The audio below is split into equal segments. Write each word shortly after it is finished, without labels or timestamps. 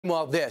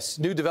Well, this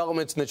new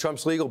developments in the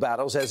Trump's legal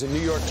battles as a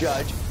New York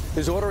judge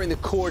is ordering the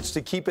courts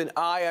to keep an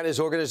eye on his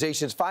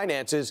organization's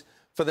finances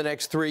for the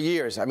next 3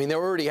 years. I mean, they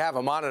already have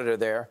a monitor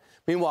there.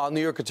 Meanwhile,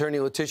 New York Attorney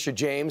Letitia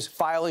James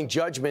filing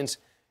judgments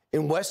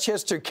in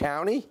Westchester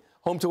County,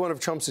 home to one of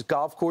Trump's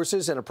golf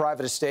courses and a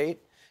private estate.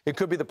 It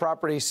could be the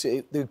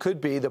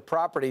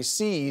property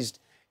seized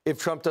if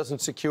Trump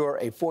doesn't secure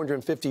a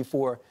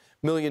 $454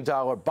 million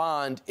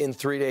bond in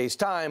 3 days'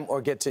 time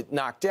or gets it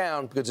knocked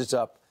down because it's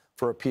up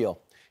for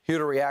appeal. Here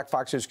to react,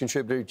 Fox News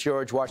contributor,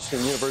 George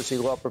Washington University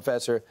law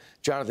professor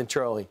Jonathan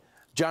Turley.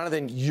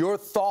 Jonathan, your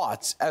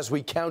thoughts as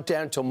we count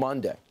down till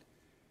Monday?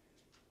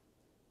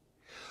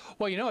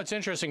 Well, you know what's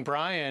interesting,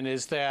 Brian,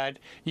 is that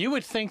you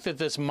would think that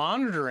this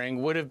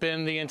monitoring would have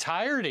been the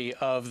entirety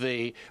of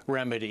the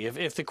remedy.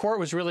 If the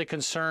court was really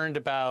concerned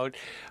about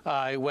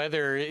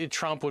whether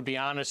Trump would be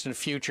honest in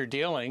future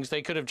dealings,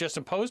 they could have just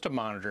imposed a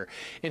monitor.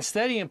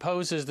 Instead, he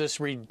imposes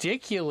this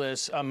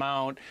ridiculous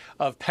amount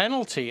of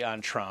penalty on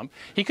Trump.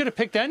 He could have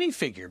picked any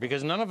figure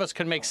because none of us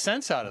can make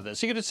sense out of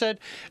this. He could have said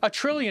 $1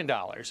 trillion,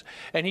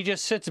 and he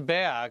just sits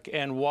back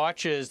and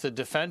watches the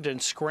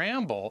defendant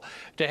scramble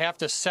to have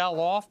to sell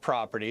off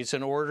properties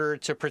in order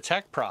to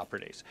protect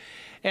properties.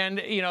 And,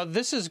 you know,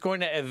 this is going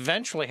to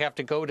eventually have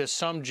to go to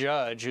some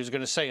judge who's going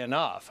to say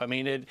enough. I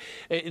mean,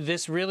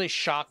 this really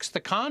shocks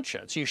the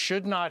conscience. You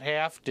should not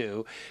have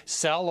to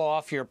sell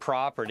off your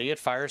property at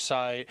fire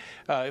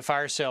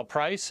sale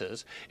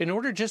prices in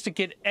order just to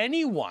get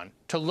anyone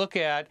to look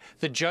at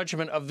the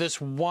judgment of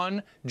this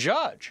one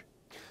judge.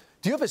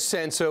 Do you have a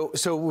sense,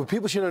 so what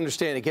people should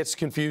understand, it gets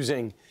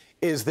confusing,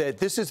 is that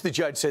this is the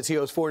judge says he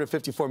owes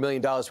 $454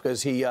 million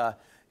because he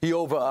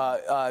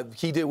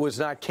was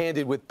not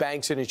candid with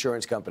banks and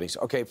insurance companies.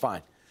 Okay,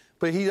 fine.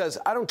 But he does,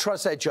 I don't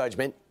trust that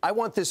judgment. I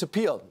want this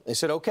appealed. They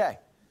said, okay.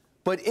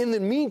 But in the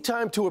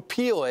meantime, to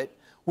appeal it,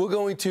 we're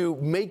going to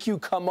make you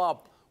come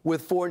up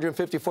with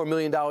 $454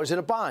 million in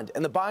a bond.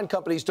 And the bond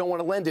companies don't want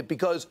to lend it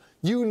because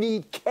you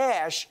need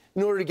cash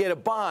in order to get a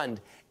bond.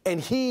 And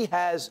he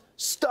has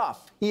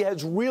stuff. He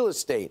has real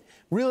estate.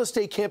 Real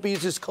estate can't be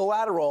used as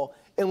collateral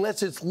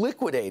unless it's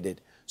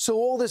liquidated. So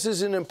all this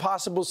is an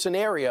impossible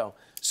scenario.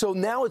 So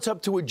now it's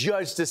up to a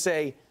judge to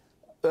say,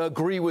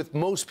 agree with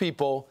most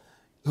people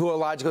who are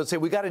logical and say,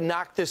 we got to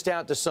knock this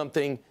down to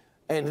something,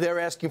 and they're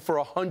asking for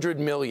 $100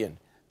 million.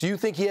 Do you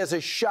think he has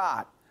a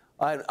shot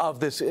of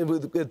this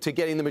to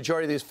getting the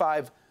majority of these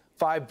five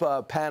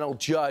panel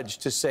judge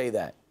to say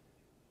that?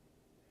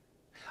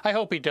 I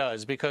hope he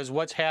does, because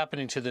what's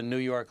happening to the New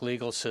York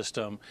legal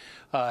system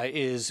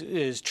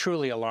is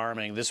truly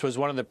alarming. This was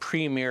one of the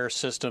premier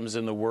systems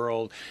in the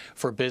world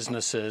for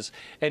businesses,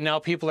 and now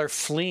people are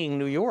fleeing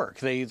New York.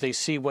 They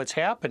see what's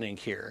happening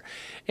here.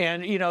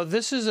 And, you know,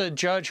 this is a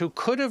judge who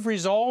could have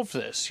resolved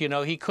this. You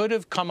know, he could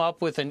have come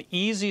up with an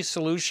easy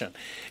solution.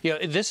 You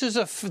know, this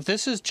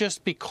is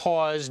just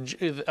because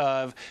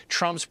of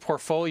Trump's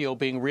portfolio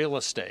being real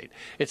estate.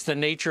 It's the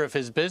nature of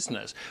his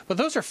business. But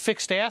those are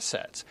fixed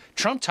assets.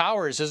 Trump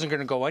Towers isn't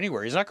going to go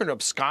anywhere. He's not going to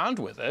abscond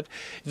with it.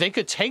 They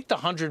could take the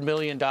 $100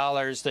 million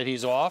that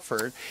he's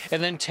offered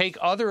and then take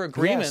other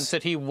agreements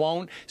that he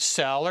won't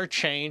sell or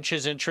change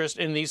his interest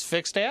in these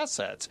fixed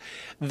assets.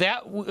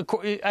 That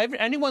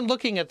anyone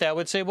looking at that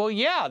would say, well,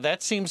 yeah,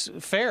 that seems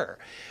fair.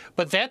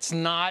 But that's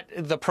not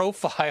the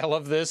profile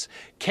of this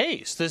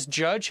case. This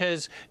judge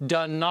has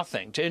done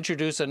nothing to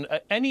introduce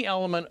any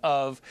element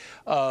of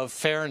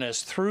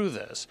fairness through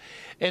this.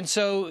 And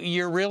so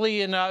you're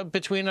really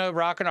between a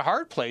rock and a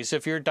hard place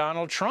if you're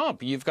Donald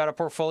Trump. You've got a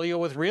portfolio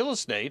with real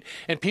estate,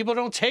 and people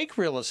don't take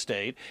real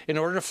estate in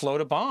order to float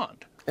a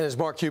bond. And as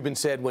Mark Cuban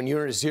said, when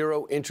you're in a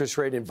zero interest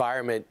rate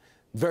environment,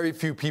 very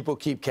few people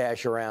keep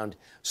cash around.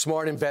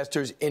 Smart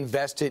investors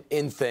invest it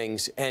in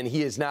things, and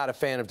he is not a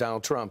fan of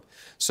Donald Trump.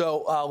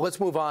 So let's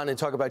move on and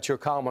talk about your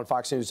column on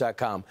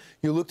FoxNews.com.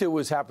 You looked at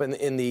what's happened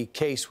in the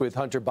case with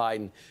Hunter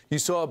Biden. You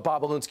saw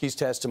Bob Alinsky's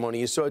testimony.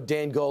 You saw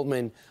Dan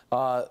Goldman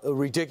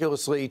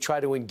ridiculously try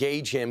to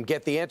engage him,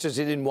 get the answers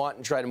he didn't want,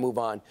 and try to move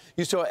on.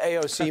 You saw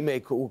AOC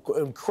make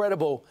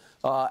incredible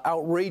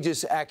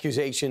outrageous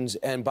accusations,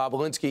 and Bob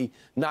Alinsky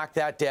knocked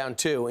that down,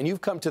 too. And you've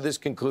come to this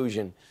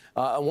conclusion.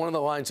 One of the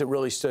lines that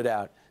really stood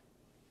out.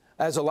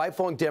 As a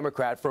lifelong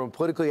Democrat from a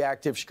politically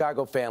active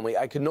Chicago family,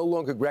 I can no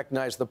longer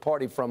recognize the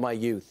party from my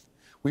youth.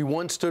 We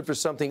once stood for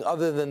something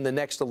other than the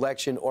next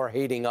election or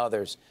hating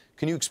others.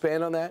 Can you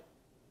expand on that?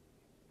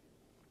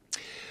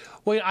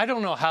 Well, I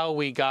don't know how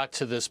we got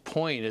to this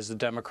point as the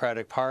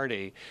Democratic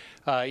Party.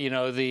 You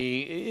know,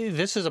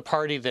 this is a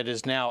party that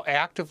is now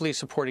actively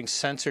supporting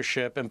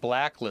censorship and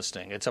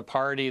blacklisting. It's a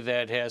party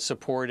that has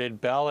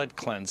supported ballot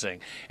cleansing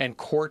and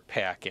court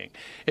packing.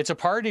 It's a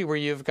party where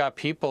you've got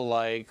people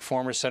like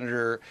former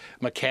Senator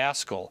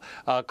McCaskill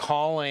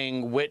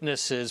calling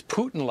witnesses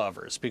Putin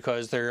lovers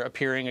because they're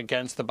appearing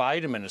against the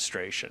Biden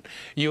administration.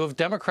 You have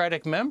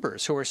Democratic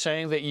members who are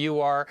saying that you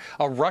are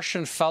a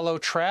Russian fellow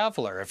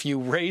traveler if you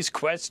raise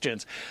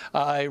questions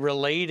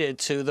related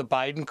to the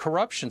Biden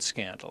corruption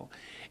scandal.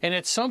 And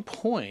at some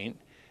point,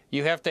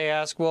 you have to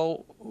ask,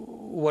 well,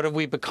 what have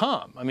we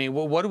become? I mean,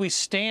 what do we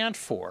stand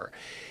for?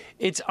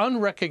 it's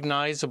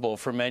unrecognizable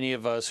for many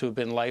of us who have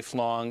been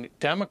lifelong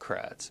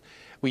Democrats.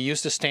 We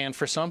used to stand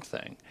for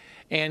something.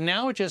 And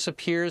now it just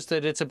appears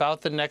that it's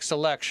about the next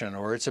election,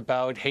 or it's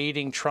about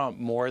hating Trump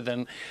more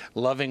than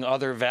loving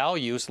other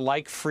values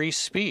like free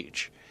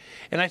speech.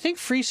 And I think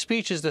free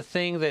speech is the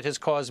thing that has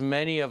caused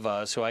many of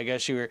us, who I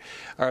guess you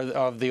are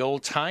of the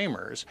old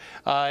timers,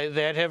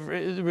 that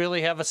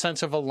really have a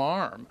sense of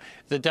alarm.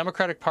 The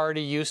Democratic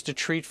Party used to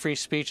treat free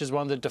speech as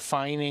one of the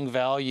defining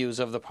values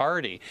of the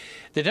party.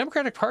 The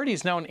Democratic Party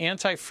is now an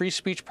anti-free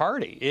speech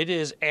party. It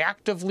is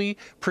actively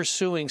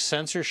pursuing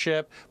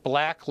censorship,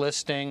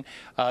 blacklisting,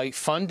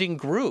 funding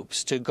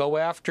groups to go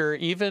after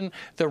even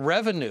the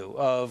revenue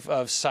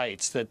of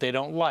sites that they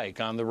don't like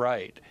on the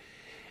right.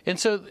 And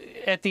so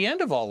at the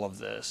end of all of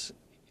this,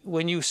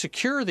 when you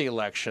secure the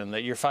election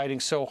that you're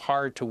fighting so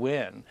hard to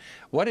win,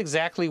 what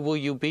exactly will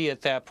you be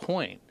at that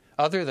point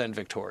other than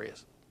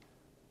victorious?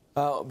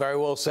 Very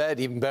well said.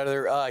 Even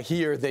better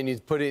here than you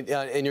put it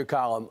in your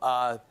column.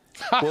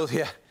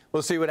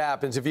 We'll see what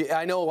happens.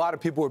 I know a lot of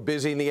people were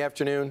busy in the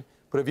afternoon,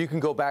 but if you can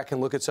go back and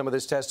look at some of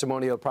this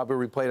testimony, I'll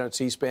probably replay it on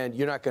C-SPAN.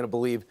 You're not going to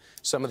believe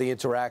some of the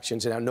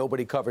interactions and how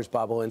nobody covers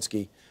Bob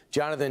Alinsky.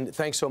 Jonathan,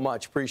 thanks so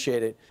much.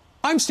 Appreciate it.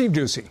 I'm Steve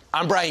Doocy.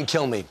 I'm Brian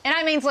Kilmeade. And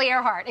I'm Ainsley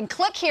Earhart. And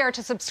click here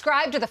to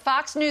subscribe to the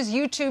Fox News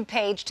YouTube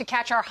page to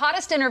catch our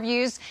hottest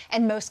interviews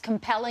and most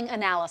compelling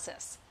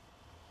analysis.